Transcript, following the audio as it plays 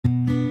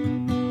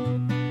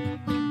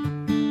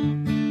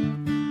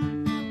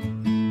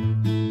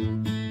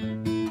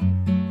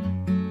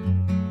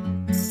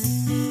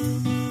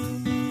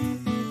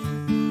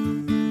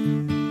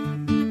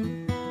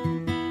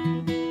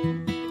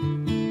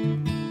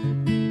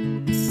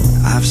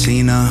I've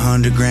seen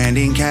 100 grand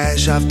in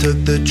cash, I've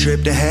took the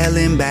trip to hell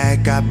and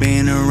back. I've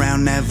been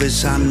around, never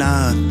saw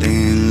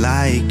nothing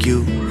like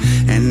you.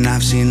 And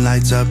I've seen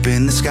lights up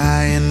in the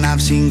sky, and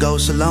I've seen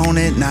ghosts alone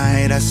at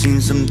night. I've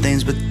seen some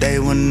things, but they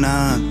were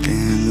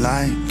nothing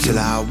like you. Till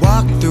I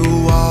walked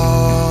through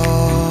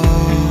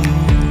walls,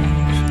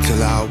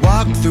 till I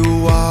walked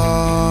through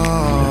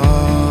walls.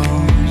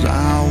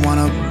 I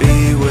wanna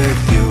be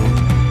with you,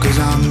 'cause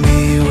I'm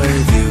me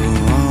with you.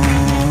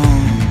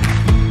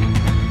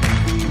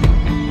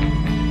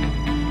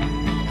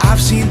 I've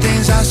seen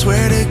things, I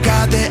swear to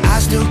God, that I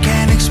still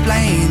can't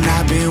explain.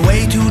 I've been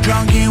way too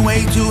drunk and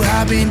way too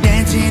high, been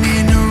dancing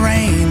in the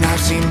rain.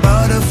 I've seen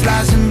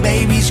butterflies and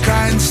babies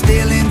crying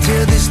still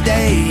until this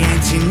day.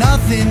 Ain't seen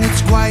nothing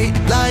that's quite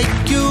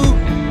like you.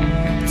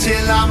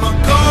 Till I'm a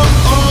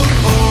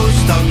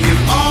ghost, I'll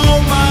give all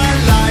my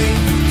life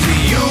to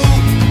you.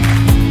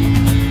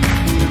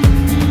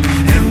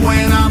 And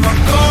when I'm a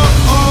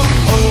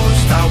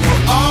ghost, I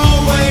will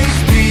always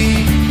be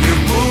your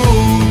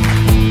boo.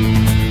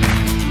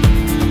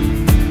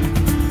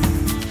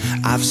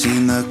 I've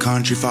seen the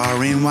country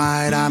far and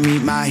wide, I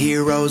meet my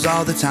heroes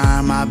all the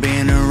time. I've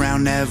been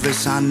around, never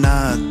saw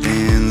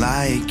nothing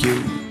like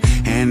you.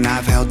 And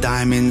I've held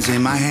diamonds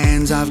in my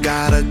hands, I've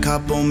got a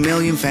couple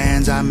million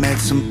fans. I met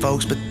some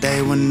folks, but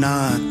they were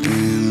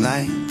nothing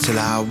like. Till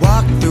I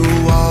walked through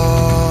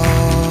walls,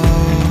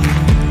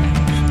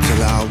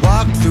 till I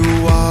walked through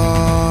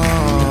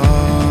walls.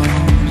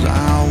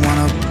 I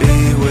wanna be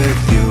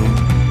with you,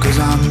 'cause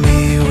I'm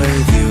me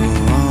with you.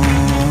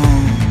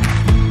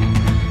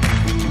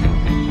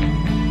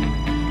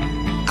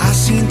 I've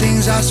seen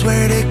things, I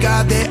swear to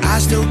God, that I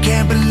still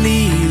can't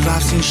believe.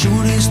 I've seen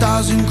shooting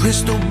stars and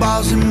crystal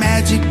balls and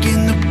magic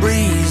in the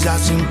breeze.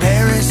 I've seen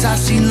Paris, I've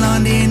seen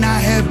London, I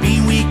have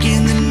been weak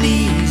in the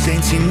knees.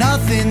 Ain't seen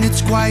nothing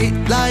that's quite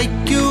like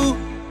you.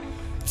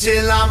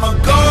 Till I'm a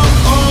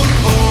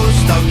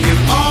ghost, I'll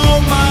give all